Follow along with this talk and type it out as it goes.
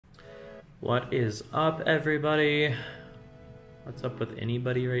What is up, everybody? What's up with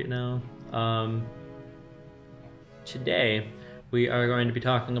anybody right now? Today, we are going to be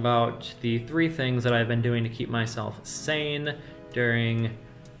talking about the 3 things that I've been doing to keep myself sane during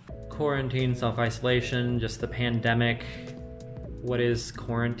quarantine, self-isolation, just the pandemic. What is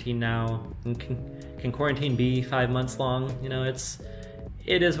quarantine now? Can quarantine be 5 months long? You know,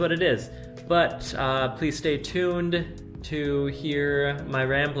 it is what it is. But please stay tuned to hear my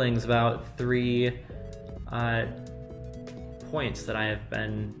ramblings about 3 points that I have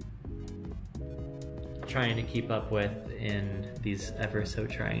been trying to keep up with in these ever so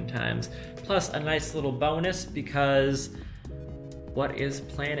trying times. Plus a nice little bonus because what is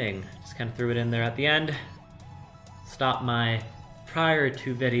planning? Just kind of threw it in there at the end. Stop my prior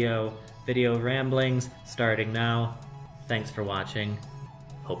to video ramblings starting now. Thanks for watching.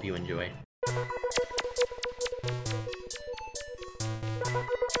 Hope you enjoy.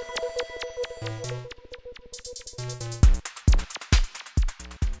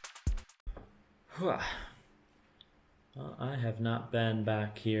 Well, I have not been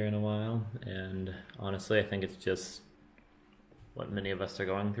back here in a while, and honestly, I think it's just what many of us are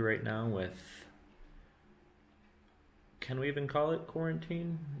going through right now with, can we even call it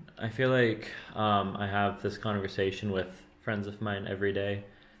quarantine? I feel like I have this conversation with friends of mine every day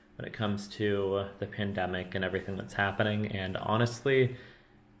when it comes to the pandemic and everything that's happening, and honestly,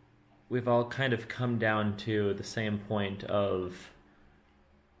 we've all kind of come down to the same point of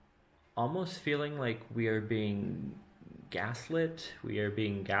almost feeling like we are being gaslit, we are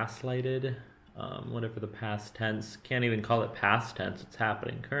being gaslighted, whatever the past tense, can't even call it past tense, it's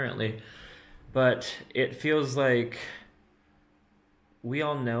happening currently, but it feels like we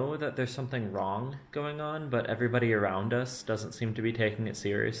all know that there's something wrong going on, but everybody around us doesn't seem to be taking it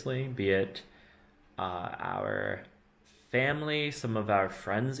seriously, be it our family, some of our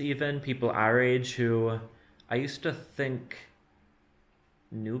friends even, people our age who I used to think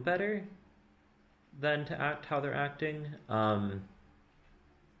knew better than to act how they're acting.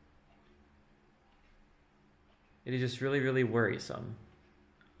 It is just really, really worrisome.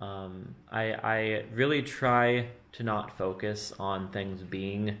 I really try to not focus on things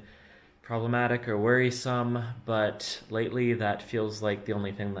being problematic or worrisome, but lately that feels like the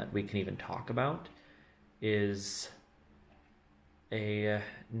only thing that we can even talk about is a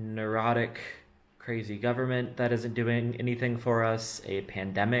neurotic, crazy government that isn't doing anything for us, a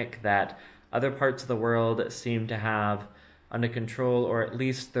pandemic that other parts of the world seem to have under control, or at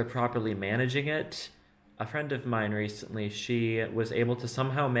least they're properly managing it. A friend of mine recently, she was able to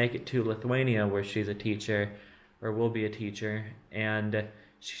somehow make it to Lithuania, where she's a teacher, or will be a teacher, and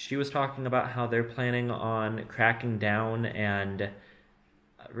she was talking about how they're planning on cracking down and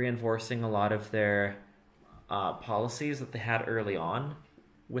reinforcing a lot of their policies that they had early on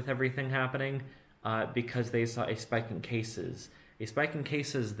with everything happening, because they saw a spike in cases. A spike in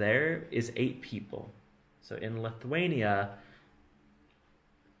cases there is 8 people. So in Lithuania,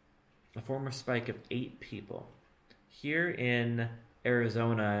 a former spike of 8 people. Here in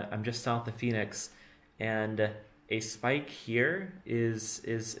Arizona, I'm just south of Phoenix, and a spike here is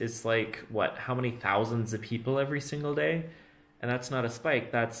like, what, how many thousands of people every single day? And that's not a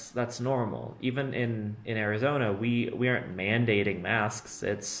spike, that's normal. Even in Arizona, we aren't mandating masks.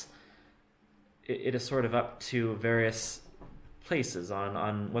 It is sort of up to various places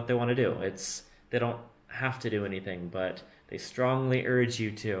on what they want to do. They don't have to do anything, but they strongly urge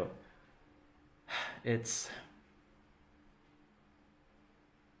you to. It's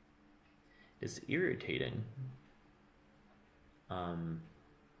irritating.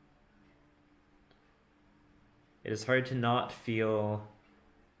 It is hard to not feel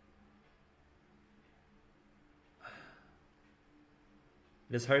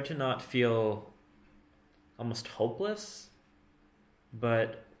almost hopeless,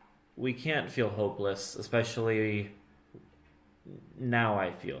 but we can't feel hopeless, especially now.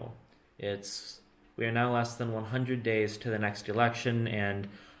 I feel we are now less than 100 days to the next election, and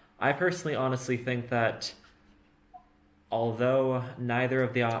I personally honestly think that although neither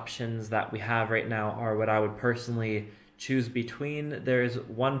of the options that we have right now are what I would personally choose between, there's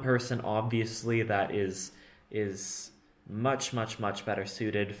one person obviously that is much, much, much better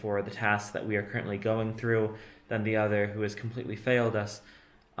suited for the task that we are currently going through than the other, who has completely failed us.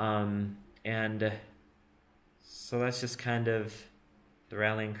 And so that's just kind of the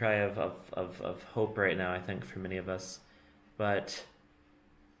rallying cry of hope right now, I think, for many of us. But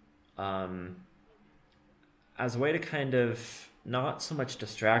as a way to kind of not so much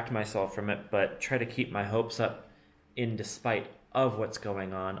distract myself from it, but try to keep my hopes up in despite of what's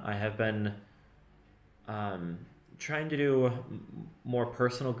going on, I have been trying to do more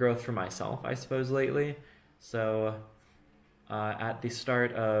personal growth for myself, I suppose, lately. So at the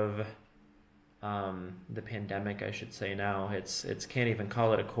start of the pandemic, I should say now, it's can't even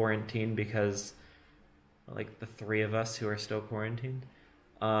call it a quarantine because like the three of us who are still quarantined.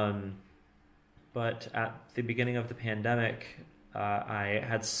 But at the beginning of the pandemic, I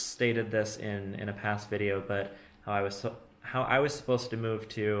had stated this in a past video, but how I was supposed to move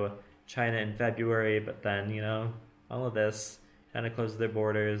to China in February, but then, you know, all of this kind of closed their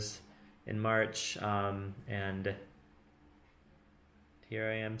borders in March, and here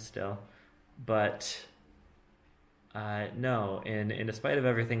I am still. But no, in despite of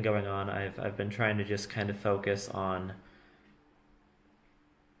everything going on, I've been trying to just kind of focus on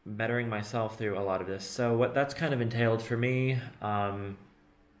bettering myself through a lot of this. So what that's kind of entailed for me, I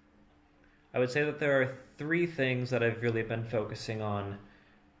would say that there are three things that I've really been focusing on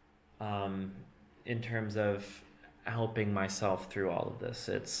in terms of helping myself through all of this.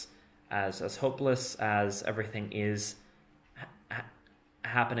 It's as hopeless as everything is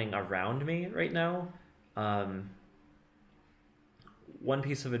happening around me right now. One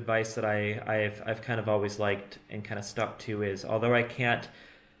piece of advice that I've kind of always liked and kind of stuck to is, although I can't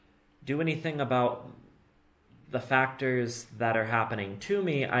do anything about the factors that are happening to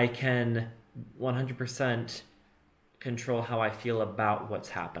me, I can 100% control how I feel about what's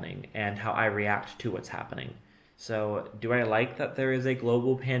happening and how I react to what's happening. So do I like that there is a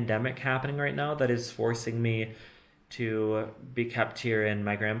global pandemic happening right now that is forcing me to be kept here in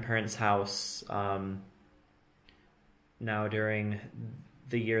my grandparents' house now during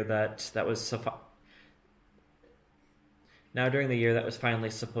the year that was finally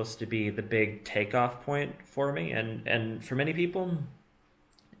supposed to be the big takeoff point for me, and for many people,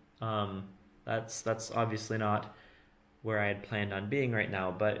 that's obviously not where I had planned on being right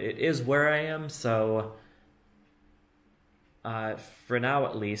now, but it is where I am. So for now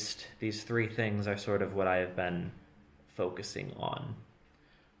at least, these three things are sort of what I have been focusing on.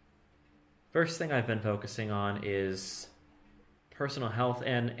 First thing I've been focusing on is personal health,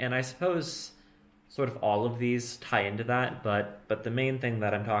 and I suppose sort of all of these tie into that, but the main thing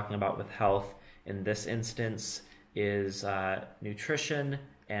that I'm talking about with health in this instance is nutrition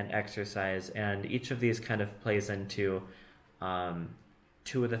and exercise, and each of these kind of plays into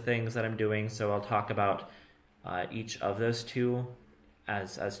two of the things that I'm doing. So I'll talk about each of those two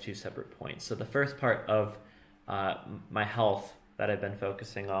as two separate points. So the first part of my health that I've been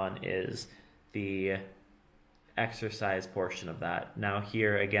focusing on is the exercise portion of that. Now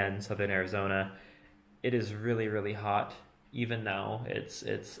here again, Southern Arizona, it is really, really hot. Even now, it's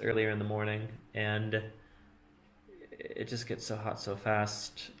earlier in the morning, and it just gets so hot so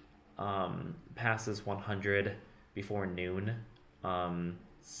fast. Passes 100 before noon.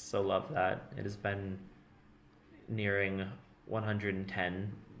 So love that. It has been nearing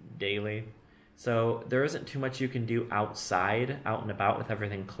 110 daily. So there isn't too much you can do outside, out and about with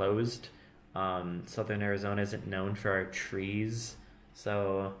everything closed. Southern Arizona isn't known for our trees,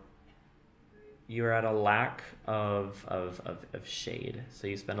 so you're at a lack of shade. So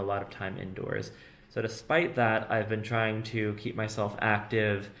you spend a lot of time indoors. So despite that, I've been trying to keep myself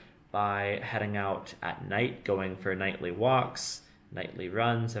active by heading out at night, going for nightly walks, nightly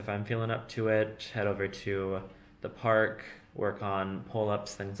runs if I'm feeling up to it, head over to the park, work on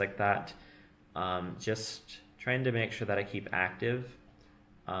pull-ups, things like that. Just trying to make sure that I keep active.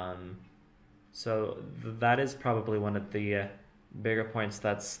 So that is probably one of the bigger points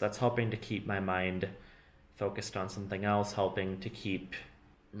that's helping to keep my mind focused on something else, helping to keep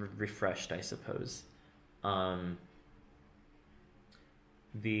refreshed, I suppose.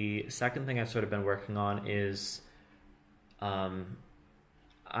 The second thing I've sort of been working on is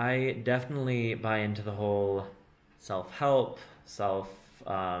I definitely buy into the whole self-help,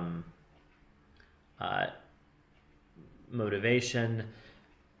 motivation.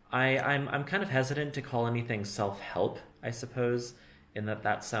 I'm kind of hesitant to call anything self-help, I suppose, in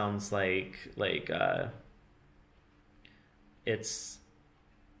that sounds like it's,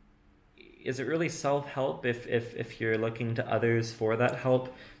 is it really self-help if you're looking to others for that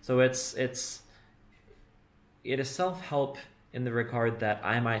help? So it is self-help in the regard that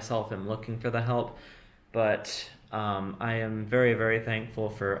I myself am looking for the help, but I am very, very thankful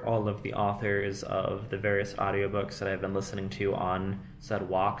for all of the authors of the various audiobooks that I've been listening to on said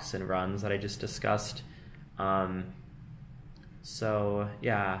walks and runs that I just discussed. So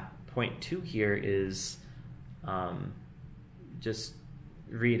yeah, point 2 here is just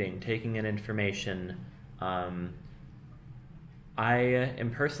reading, taking in information. I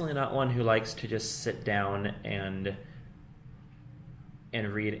am personally not one who likes to just sit down and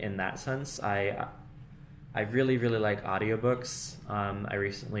read in that sense. I really, really like audiobooks. I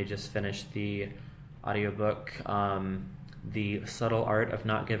recently just finished the audiobook, The Subtle Art of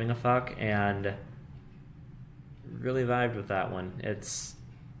Not Giving a Fuck, and really vibed with that one.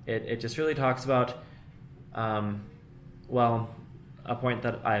 It just really talks about, well, a point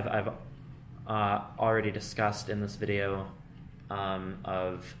that I've already discussed in this video,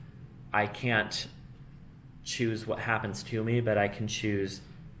 of I can't choose what happens to me, but I can choose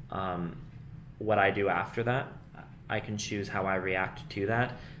what I do after that. I can choose how I react to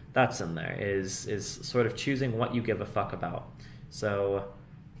that. That's in there, is sort of choosing what you give a fuck about. So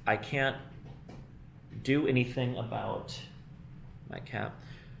I can't do anything about my cat.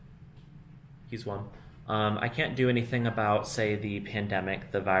 He's one. I can't do anything about, say, the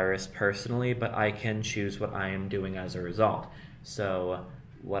pandemic, the virus personally, but I can choose what I am doing as a result. So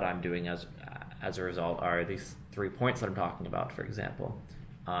what I'm doing as a result are these 3 points that I'm talking about, for example.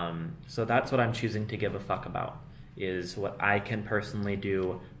 So that's what I'm choosing to give a fuck about, is what I can personally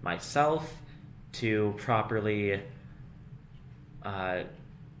do myself to properly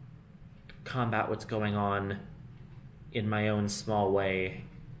combat what's going on in my own small way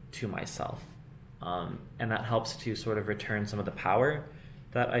to myself. And that helps to sort of return some of the power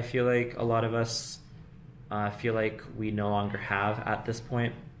that I feel like a lot of us feel like we no longer have at this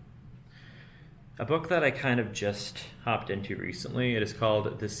point. A book that I kind of just hopped into recently, it is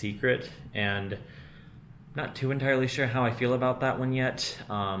called The Secret, and not too entirely sure how I feel about that one yet.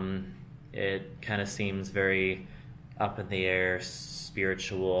 It kind of seems very up in the air,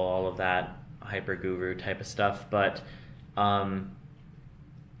 spiritual, all of that hyper guru type of stuff, but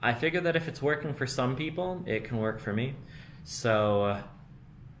I figure that if it's working for some people, it can work for me. So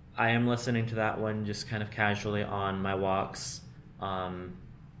I am listening to that one just kind of casually on my walks.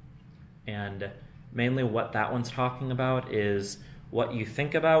 And mainly what that one's talking about is what you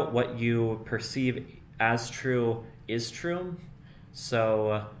think about, what you perceive as true is true.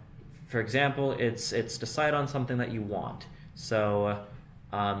 So, for example, it's decide on something that you want. So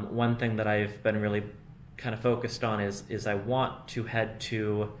one thing that I've been really kind of focused on is I want to head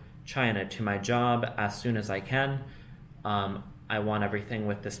to China, to my job, as soon as I can. I want everything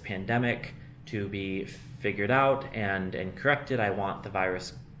with this pandemic to be figured out and corrected. I want the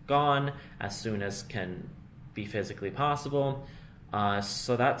virus gone as soon as can be physically possible.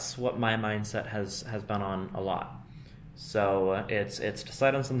 So that's what my mindset has been on a lot. So it's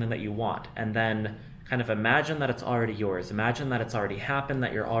decide on something that you want, and then kind of imagine that it's already yours. Imagine that it's already happened,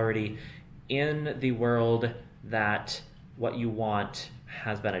 that you're already in the world, that what you want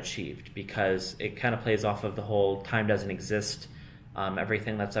has been achieved, because it kind of plays off of the whole time doesn't exist.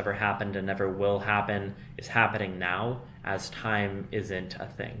 Everything that's ever happened and never will happen is happening now, as time isn't a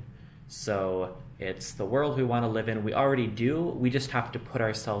thing. So it's the world we want to live in. We already do. We just have to put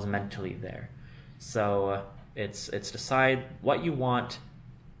ourselves mentally there. So it's decide what you want.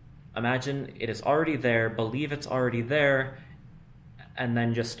 Imagine it is already there. Believe it's already there, and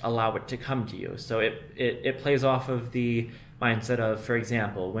then just allow it to come to you. So it plays off of the mindset of, for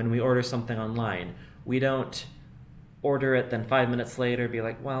example, when we order something online, we don't order it, then 5 minutes later be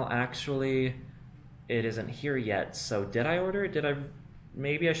like, well, actually, it isn't here yet. So did I order it?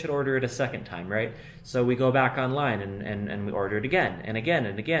 Maybe I should order it a second time, right? So we go back online and we order it again and again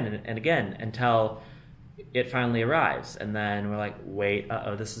and again and again until it finally arrives. And then we're like, wait,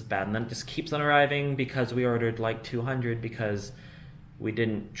 this is bad. And then it just keeps on arriving because we ordered like 200 because we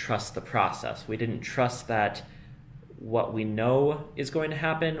didn't trust the process. We didn't trust that what we know is going to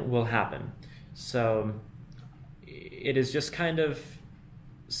happen will happen. So it is just kind of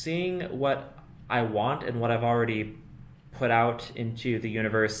seeing what I want and what I've already put out into the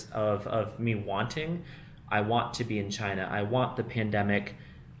universe of me wanting. I want to be in China. I want the pandemic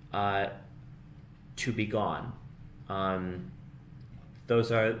to be gone.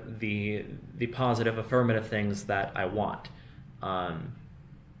 Those are the positive, affirmative things that I want.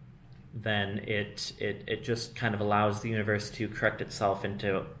 Then it just kind of allows the universe to correct itself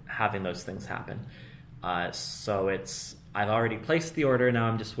into having those things happen. So I've already placed the order, now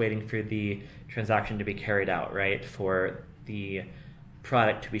I'm just waiting for the transaction to be carried out, right? For the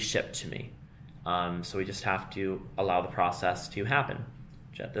product to be shipped to me. So we just have to allow the process to happen,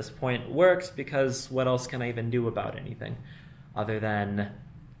 which at this point works because what else can I even do about anything other than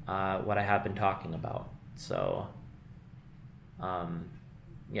what I have been talking about? So,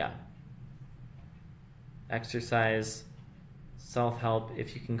 yeah. Exercise, self-help,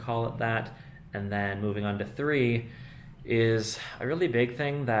 if you can call it that. And then moving on to 3 is a really big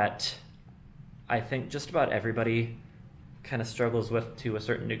thing that I think just about everybody kind of struggles with to a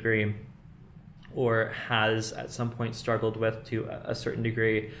certain degree, or has at some point struggled with to a certain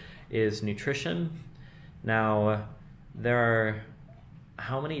degree, is nutrition. Now, there are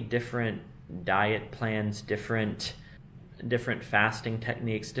how many different diet plans, different fasting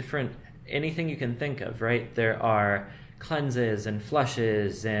techniques, different anything you can think of, right? There are cleanses and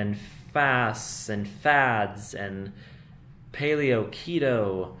flushes and fasts and fads and paleo,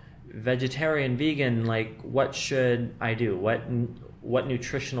 keto, vegetarian, vegan. Like, what should I do? What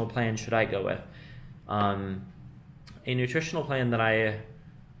nutritional plan should I go with? A nutritional plan that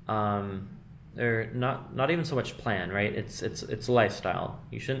or not even so much plan, right? It's a lifestyle.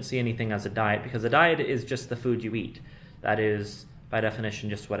 You shouldn't see anything as a diet, because a diet is just the food you eat. That is, by definition,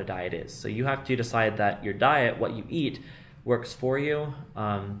 just what a diet is. So you have to decide that your diet, what you eat, works for you,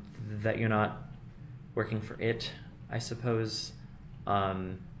 that you're not working for it, I suppose.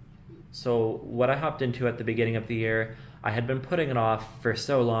 So what I hopped into at the beginning of the year, I had been putting it off for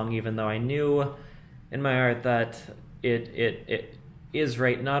so long, even though I knew in my heart that it is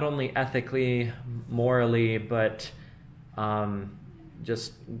right, not only ethically, morally, but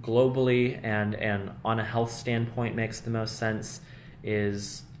just globally and on a health standpoint makes the most sense.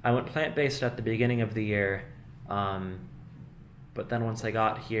 Is I went plant-based at the beginning of the year, but then once I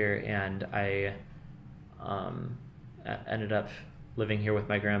got here and I ended up living here with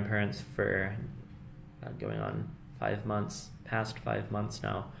my grandparents for going on 5 months, past 5 months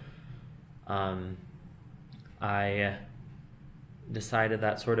now, I decided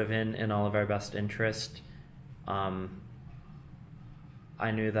that sort of in all of our best interest. I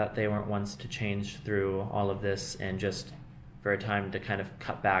knew that they weren't ones to change through all of this, and just for a time to kind of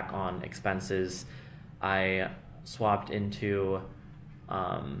cut back on expenses, I swapped into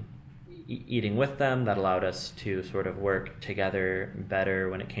eating with them. That allowed us to sort of work together better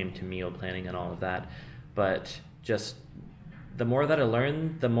when it came to meal planning and all of that. But just the more that I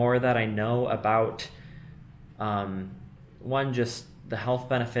learn, the more that I know about one, just the health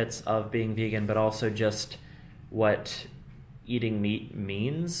benefits of being vegan, but also just what eating meat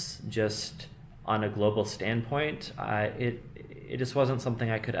means just on a global standpoint. It just wasn't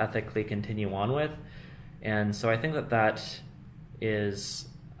something I could ethically continue on with. And so I think that is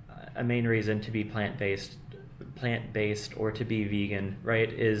a main reason to be plant-based or to be vegan,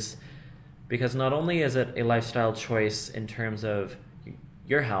 right? Is because not only is it a lifestyle choice in terms of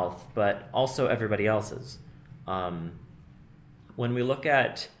your health, but also everybody else's. When we look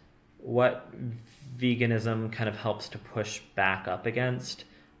at what veganism kind of helps to push back up against,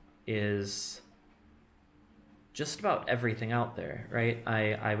 is just about everything out there, right?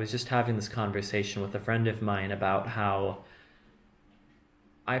 I was just having this conversation with a friend of mine about how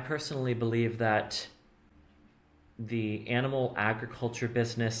I personally believe that the animal agriculture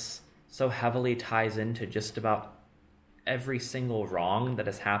business so heavily ties into just about every single wrong that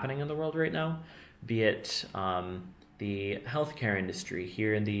is happening in the world right now, be it the healthcare industry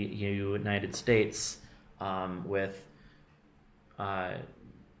here in the United States, with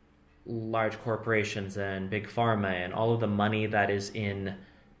large corporations and big pharma and all of the money that is in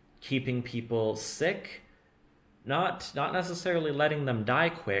keeping people sick, not necessarily letting them die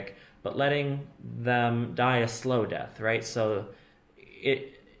quick, but letting them die a slow death, right? So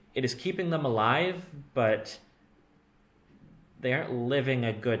it is keeping them alive, but they aren't living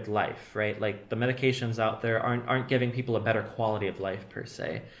a good life, right? Like, the medications out there aren't giving people a better quality of life per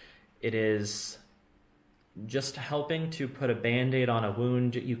se. It is just helping to put a Band-Aid on a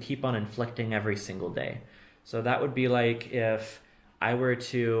wound you keep on inflicting every single day. So that would be like if I were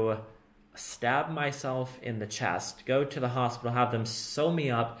to stab myself in the chest, go to the hospital, have them sew me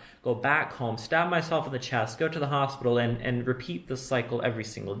up, go back home, stab myself in the chest, go to the hospital, and repeat this cycle every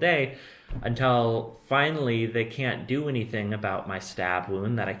single day until finally they can't do anything about my stab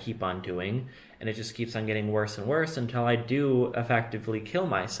wound that I keep on doing, and it just keeps on getting worse and worse until I do effectively kill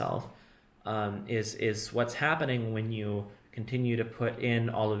myself. Is what's happening when you continue to put in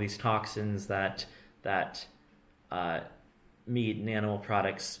all of these toxins that meat and animal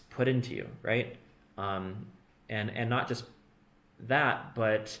products put into you, right? And not just that,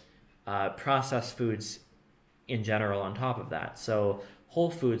 but processed foods in general on top of that. So whole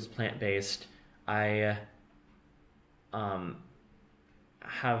foods, plant-based. I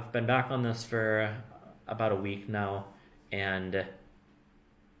have been back on this for about a week now, and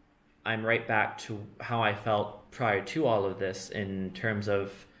I'm right back to how I felt prior to all of this in terms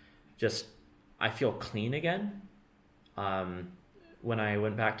of just, I feel clean again. When I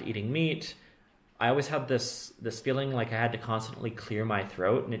went back to eating meat, I always had this feeling like I had to constantly clear my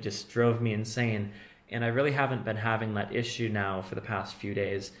throat, and it just drove me insane. And I really haven't been having that issue now for the past few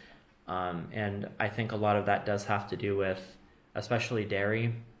days. And I think a lot of that does have to do with, especially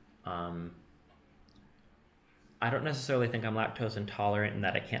dairy. I don't necessarily think I'm lactose intolerant and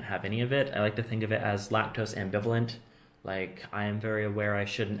that I can't have any of it. I like to think of it as lactose ambivalent. Like, I am very aware I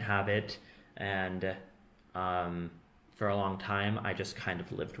shouldn't have it, and for a long time I just kind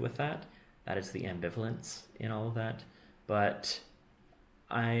of lived with that. That is the ambivalence in all of that. But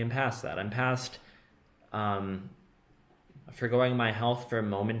I am past that. I'm past forgoing my health for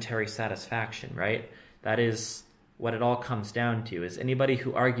momentary satisfaction, right? That is what it all comes down to. Is anybody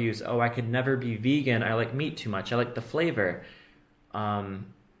who argues, oh, I could never be vegan, I like meat too much, I like the flavor,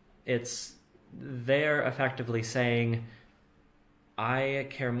 they're effectively saying, I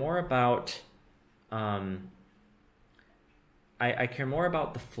care more about I care more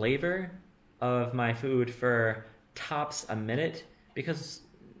about the flavor of my food for tops a minute, because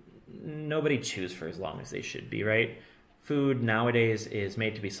nobody chews for as long as they should be, right? Food nowadays is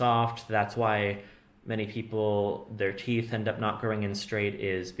made to be soft. That's why many people, their teeth end up not growing in straight,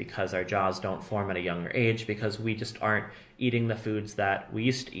 is because our jaws don't form at a younger age, because we just aren't eating the foods that we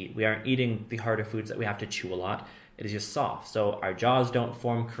used to eat. We aren't eating the harder foods that we have to chew a lot. It is just soft. So our jaws don't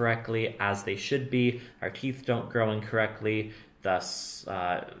form correctly as they should be. Our teeth don't grow in correctly, thus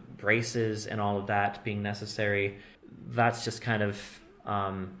braces and all of that being necessary. That's just kind of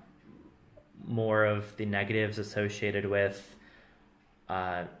more of the negatives associated with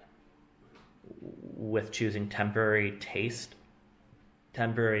choosing temporary taste,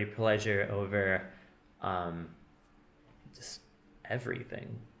 temporary pleasure over just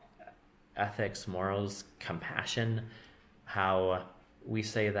everything. Ethics, morals, compassion, how we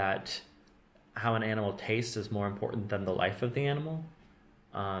say that how an animal tastes is more important than the life of the animal.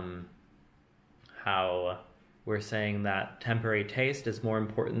 How we're saying that temporary taste is more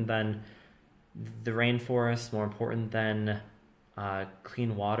important than the rainforest, more important than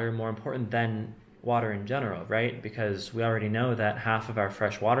clean water, more important than water in general, right? Because we already know that half of our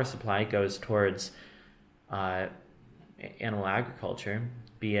fresh water supply goes towards animal agriculture,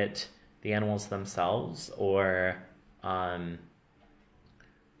 be it the animals themselves or the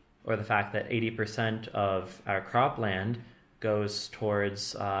fact that 80% of our cropland goes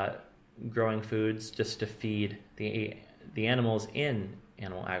towards growing foods just to feed the animals in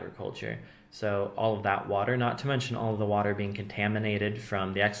animal agriculture. So all of that water, not to mention all of the water being contaminated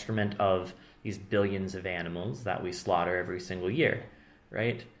from the excrement of these billions of animals that we slaughter every single year,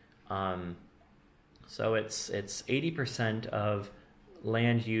 right? So it's 80% of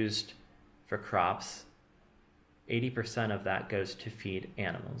land used for crops. 80% of that goes to feed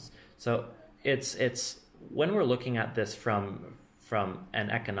animals. So it's when we're looking at this from an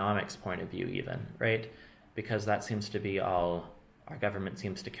economics point of view, even, right? Because that seems to be all our government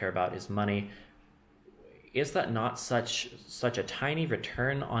seems to care about is money. Is that not such a tiny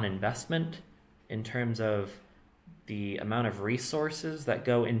return on investment in terms of the amount of resources that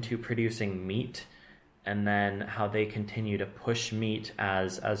go into producing meat, and then how they continue to push meat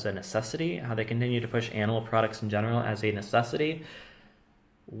as a necessity, how they continue to push animal products in general as a necessity?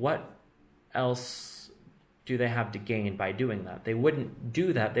 What else do they have to gain by doing that? They wouldn't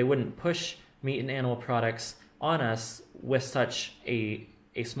do that. They wouldn't push meat and animal products on us with such a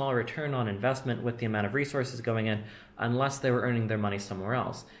small return on investment with the amount of resources going in, unless they were earning their money somewhere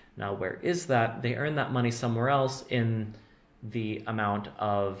else. Now, where is that? They earn that money somewhere else in the amount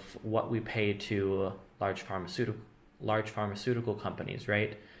of what we pay to large pharmaceutical companies,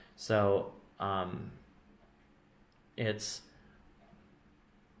 right? So it's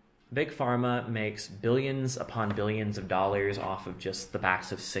Big Pharma makes billions upon billions of dollars off of just the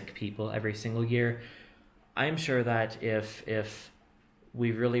backs of sick people every single year. I'm sure that if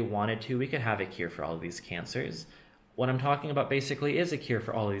we really wanted to, we could have a cure for all of these cancers. What I'm talking about basically is a cure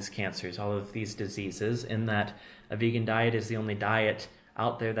for all of these cancers, all of these diseases, in that a vegan diet is the only diet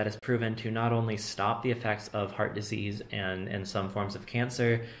out there that is proven to not only stop the effects of heart disease and some forms of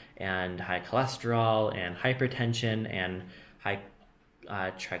cancer and high cholesterol and hypertension and high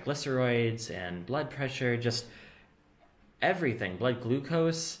triglycerides and blood pressure, just everything, blood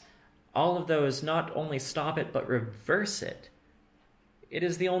glucose, all of those not only stop it, but reverse it. It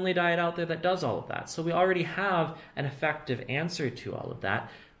is the only diet out there that does all of that. So we already have an effective answer to all of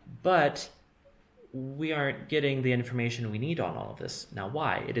that, but we aren't getting the information we need on all of this. Now,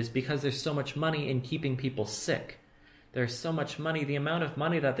 why? It is because there's so much money in keeping people sick. There's so much money. The amount of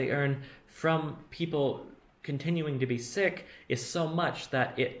money that they earn from people continuing to be sick is so much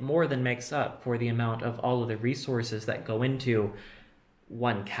that it more than makes up for the amount of all of the resources that go into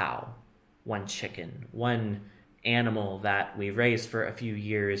one cow, one chicken, one animal that we raise for a few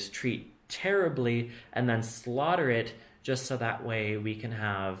years, treat terribly, and then slaughter it just so that way we can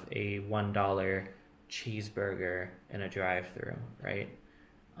have a $1 cheeseburger in a drive-thru, right?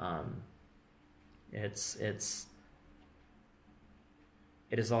 It's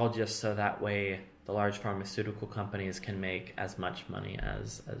it is all just so that way the large pharmaceutical companies can make as much money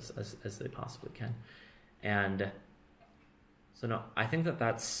as they possibly can. And so no, I think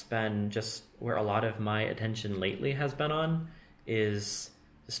that's been just where a lot of my attention lately has been on, is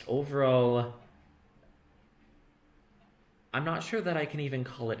just overall, I'm not sure that I can even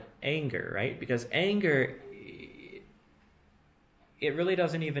call it anger, right? Because anger, it really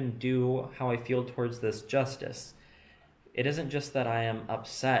doesn't even do how I feel towards this justice. It isn't just that I am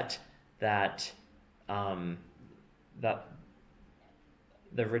upset that that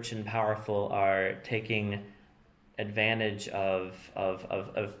the rich and powerful are taking advantage of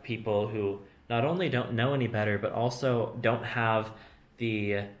people who not only don't know any better, but also don't have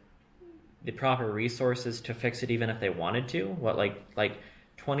the proper resources to fix it, even if they wanted to. What, like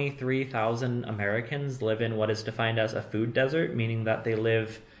 23,000 Americans live in what is defined as a food desert, meaning that they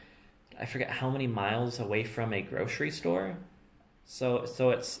live, I forget how many miles away from a grocery store. So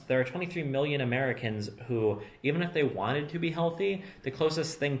there are 23 million Americans who, even if they wanted to be healthy, the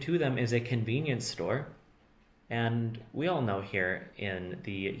closest thing to them is a convenience store. And we all know here in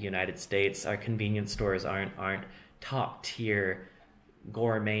the United States, our convenience stores aren't top tier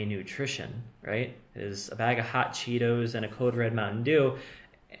gourmet nutrition, right? It is a bag of hot Cheetos and a Code Red Mountain Dew,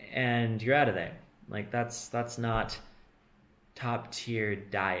 and you're out of there. Like, that's not top tier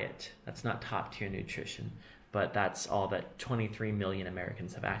diet. That's not top tier nutrition. But that's all that 23 million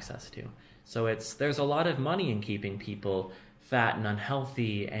Americans have access to. So there's a lot of money in keeping people fat and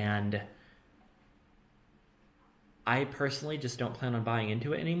unhealthy, and I personally just don't plan on buying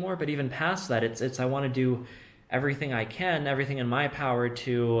into it anymore. But even past that, it's I want to do everything I can, everything in my power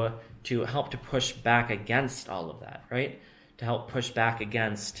to help to push back against all of that, right? To help push back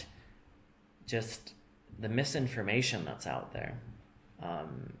against just the misinformation that's out there.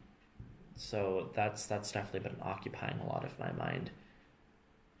 So that's definitely been occupying a lot of my mind,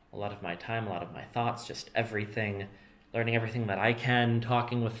 a lot of my time, a lot of my thoughts, just everything, learning everything that I can,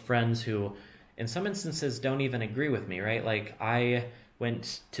 talking with friends who in some instances don't even agree with me, right? Like, I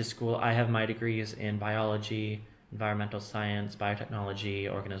went to school, I have my degrees in biology, environmental science,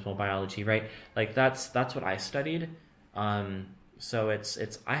 biotechnology, organismal biology, right? Like, that's what I studied. So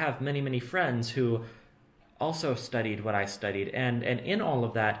I have many friends who also studied what I studied, and in all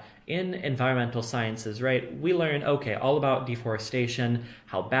of that, in environmental sciences, right, we learn, okay, all about deforestation,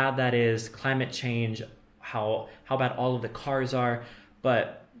 how bad that is, climate change, how bad all of the cars are,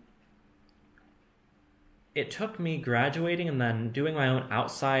 but it took me graduating and then doing my own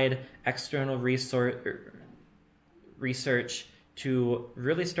outside external research to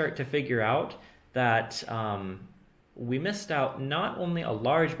really start to figure out that we missed out not only a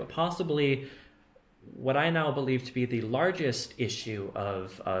large, but possibly what I now believe to be the largest issue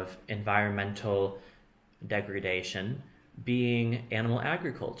of environmental degradation, being animal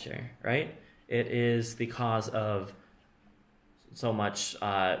agriculture, right? It is the cause of so much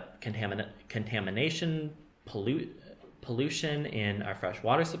contamination, pollution in our fresh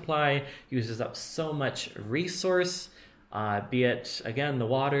water supply, uses up so much resource, be it, again, the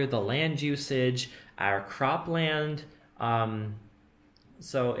water, the land usage, our cropland.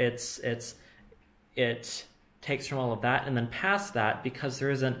 So it takes from all of that, and then past that, because there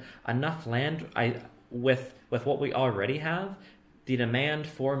isn't enough land, with what we already have, the demand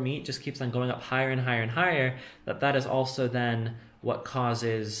for meat just keeps on going up higher and higher and higher. That is also then what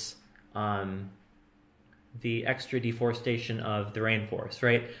causes the extra deforestation of the rainforest,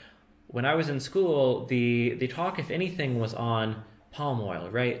 right? When I was in school, the talk, if anything, was on palm oil,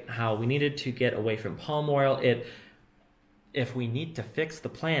 right? How we needed to get away from palm oil. If we need to fix the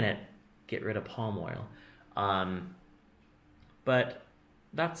planet, get rid of palm oil. But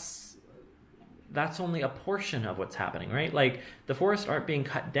that's only a portion of what's happening, right? Like, the forests aren't being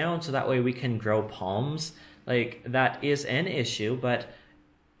cut down so that way we can grow palms. Like, that is an issue, but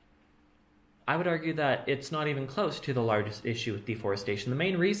I would argue that it's not even close to the largest issue with deforestation. The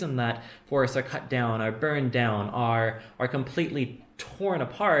main reason that forests are cut down, are burned down, are completely torn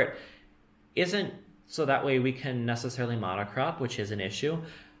apart isn't so that way we can necessarily monocrop, which is an issue.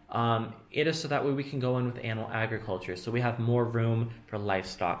 It is so that way we can go in with animal agriculture, so we have more room for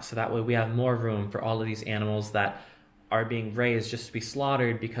livestock, so that way we have more room for all of these animals that are being raised just to be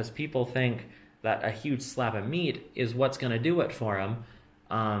slaughtered because people think that a huge slab of meat is what's going to do it for them.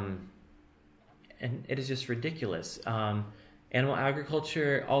 And it is just ridiculous. Animal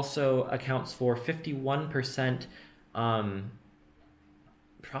agriculture also accounts for 51%,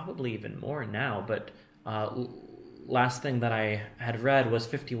 probably even more now, but last thing that I had read was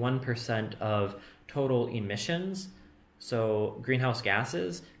 51% of total emissions, so greenhouse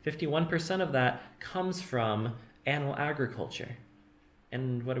gases, 51% of that comes from animal agriculture.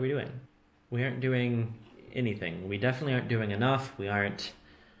 And what are we doing? We aren't doing anything. We definitely aren't doing enough. We aren't...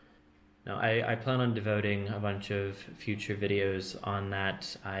 No, I plan on devoting a bunch of future videos on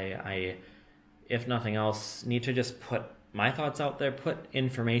that. I, if nothing else, need to just put my thoughts out there, put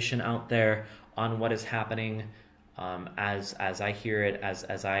information out there on what is happening as I hear it,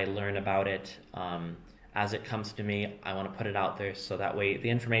 as I learn about it, as it comes to me. I want to put it out there so that way the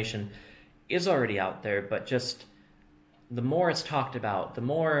information is already out there, but just the more it's talked about, the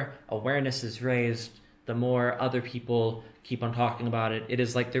more awareness is raised, the more other people keep on talking about it. It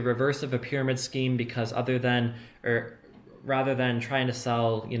is like the reverse of a pyramid scheme, because rather than trying to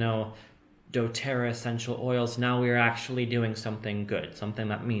sell, doTERRA essential oils, now we are actually doing something good, something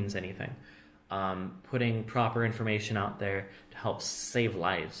that means anything. Putting proper information out there to help save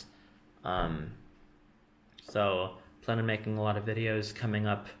lives. So plan on making a lot of videos coming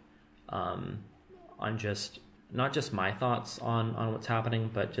up on not just my thoughts on what's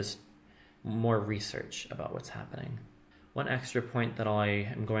happening, but just more research about what's happening. One extra point that I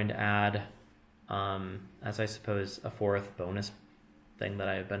am going to add, as I suppose a fourth bonus thing that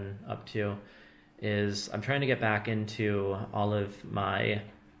I've been up to, is I'm trying to get back into all of my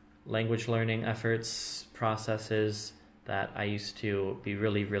language learning efforts, processes that I used to be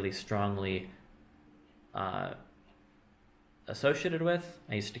really, really strongly associated with.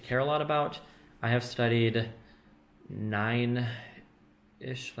 I used to care a lot about. I have studied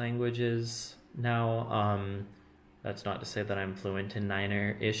 9-ish languages now. That's not to say that I'm fluent in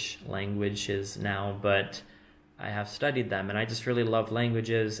 9-ish languages now, but I have studied them, and I just really love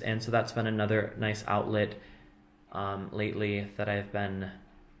languages, and so that's been another nice outlet lately that I've been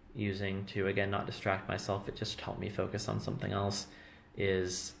using to, again, not distract myself, it just helped me focus on something else,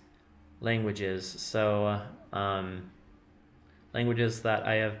 is languages. So languages that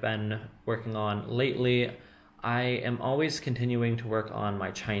I have been working on lately, I am always continuing to work on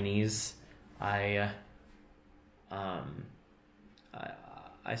my Chinese. I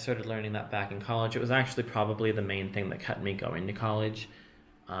started learning that back in college. It was actually probably the main thing that kept me going to college.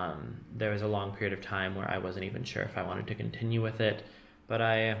 There was a long period of time where I wasn't even sure if I wanted to continue with it, but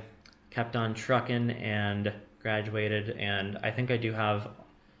I kept on trucking and graduated, and I think I do have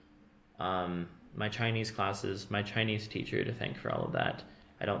my Chinese classes, my Chinese teacher to thank for all of that.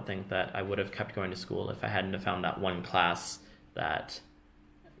 I don't think that I would have kept going to school if I hadn't have found that one class that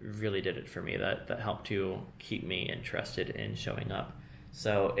really did it for me, that helped to keep me interested in showing up.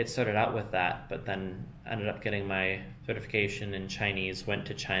 So it started out with that, but then ended up getting my certification in Chinese, went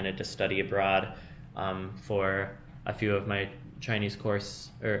to China to study abroad for a few of my Chinese for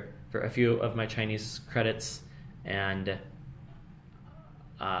a few of my Chinese credits, and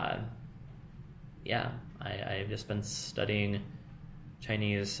I've just been studying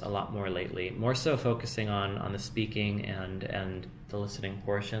Chinese a lot more lately, more so focusing on the speaking and the listening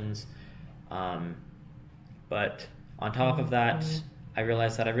portions. But on top of that, I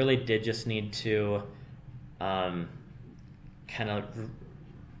realized that I really did just need to kind of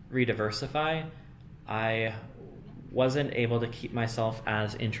re-diversify. I wasn't able to keep myself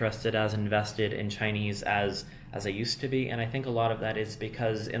as interested, as invested in Chinese as I used to be, and I think a lot of that is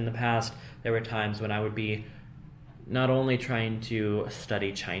because in the past there were times when I would be not only trying to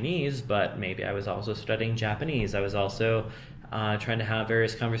study Chinese, but maybe I was also studying Japanese. I was also trying to have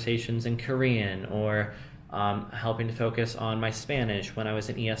various conversations in Korean, or helping to focus on my Spanish when I was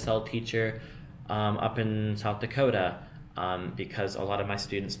an ESL teacher up in South Dakota, because a lot of my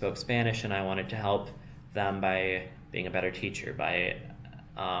students spoke Spanish, and I wanted to help them by being a better teacher, by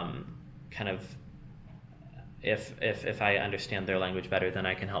kind of, if I understand their language better, then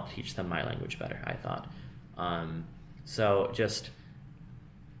I can help teach them my language better, I thought. So just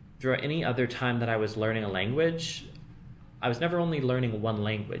through any other time that I was learning a language, I was never only learning one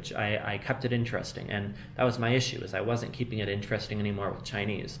language. I kept it interesting, and that was my issue, is I wasn't keeping it interesting anymore with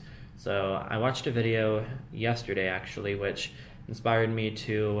Chinese. So I watched a video yesterday, actually, which inspired me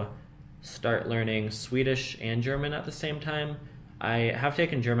to start learning Swedish and German at the same time. I have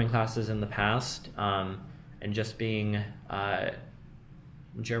taken German classes in the past, and just being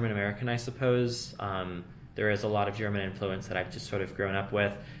German American, I suppose, there is a lot of German influence that I've just sort of grown up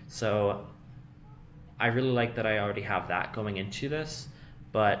with. So I really like that I already have that going into this,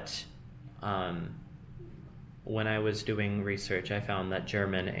 but when I was doing research, I found that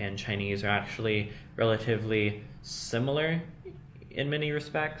German and Chinese are actually relatively similar in many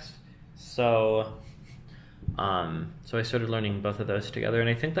respects. So so I started learning both of those together, and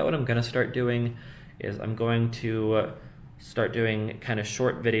I think that what I'm going to start doing is I'm going to start doing kind of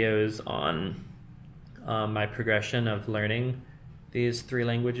short videos on my progression of learning these 3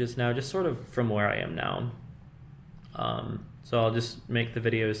 languages now, just sort of from where I am now. So I'll just make the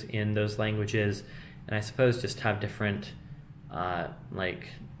videos in those languages, and I suppose just have different like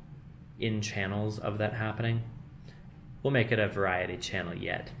in channels of that happening. We'll make it a variety channel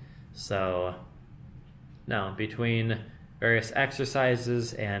yet. So no, between various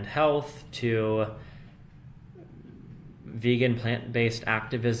exercises and health to vegan plant-based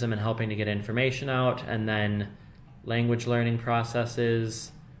activism and helping to get information out, and then language learning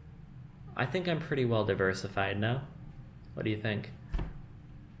processes, I think I'm pretty well diversified now. What do you think?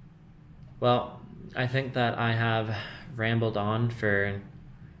 Well, I think that I have rambled on for,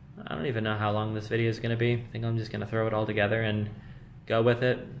 I don't even know how long this video is going to be. I think I'm just going to throw it all together and go with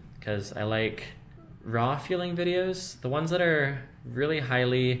it, because I like raw feeling videos. The ones that are really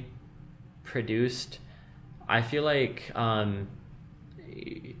highly produced, I feel like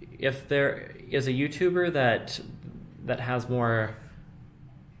if there is a YouTuber that has more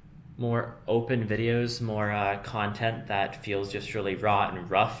open videos, more content that feels just really raw and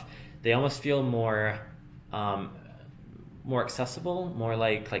rough, they almost feel more accessible, more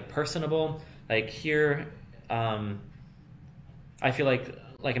like personable. Like here, I feel like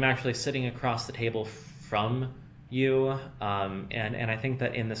I'm actually sitting across the table from you, and I think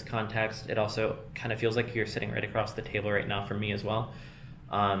that in this context, it also kind of feels like you're sitting right across the table right now from me as well,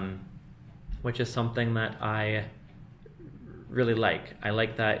 which is something that I really like. I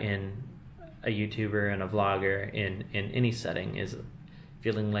like that in a YouTuber and a vlogger in any setting, is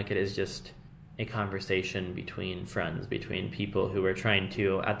feeling like it is just a conversation between friends, between people who are trying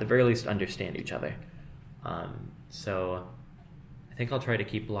to, at the very least, understand each other. So I think I'll try to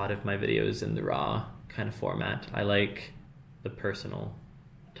keep a lot of my videos in the raw kind of format. I like the personal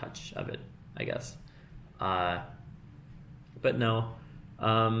touch of it, I guess. But no,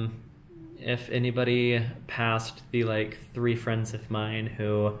 if anybody past the 3 friends of mine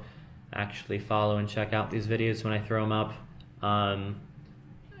who actually follow and check out these videos when I throw them up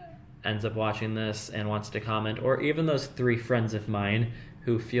ends up watching this and wants to comment, or even those 3 friends of mine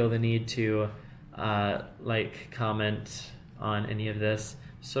who feel the need to comment on any of this,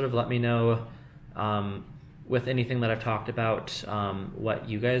 sort of let me know with anything that I've talked about, what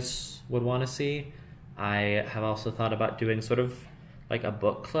you guys would want to see. I have also thought about doing sort of like a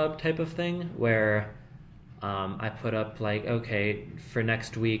book club type of thing, where I put up okay, for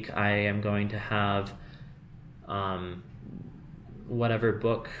next week I am going to have whatever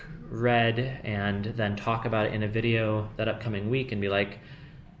book read, and then talk about it in a video that upcoming week and be like,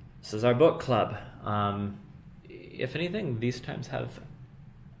 this is our book club. If anything, these times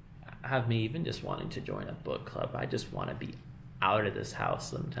have me even just wanting to join a book club. I just want to be out of this house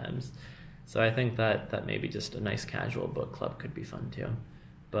sometimes. So I think that maybe just a nice casual book club could be fun too.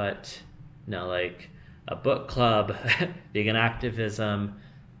 But no, a book club, vegan activism,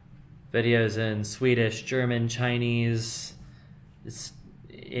 videos in Swedish, German, Chinese, just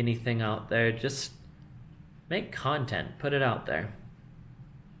anything out there. Just make content, put it out there.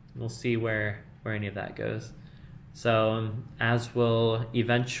 We'll see where any of that goes. So as will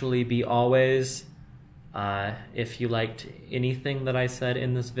eventually be always, if you liked anything that I said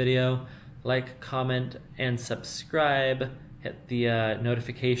in this video, like, comment, and subscribe. Hit the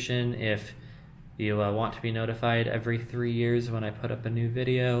notification if you want to be notified every 3 years when I put up a new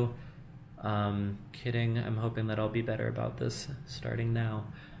video. Kidding, I'm hoping that I'll be better about this starting now.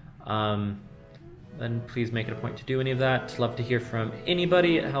 Then please make it a point to do any of that. Love to hear from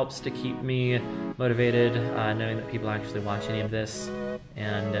anybody. It helps to keep me motivated, knowing that people actually watch any of this.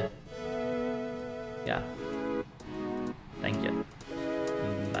 And yeah.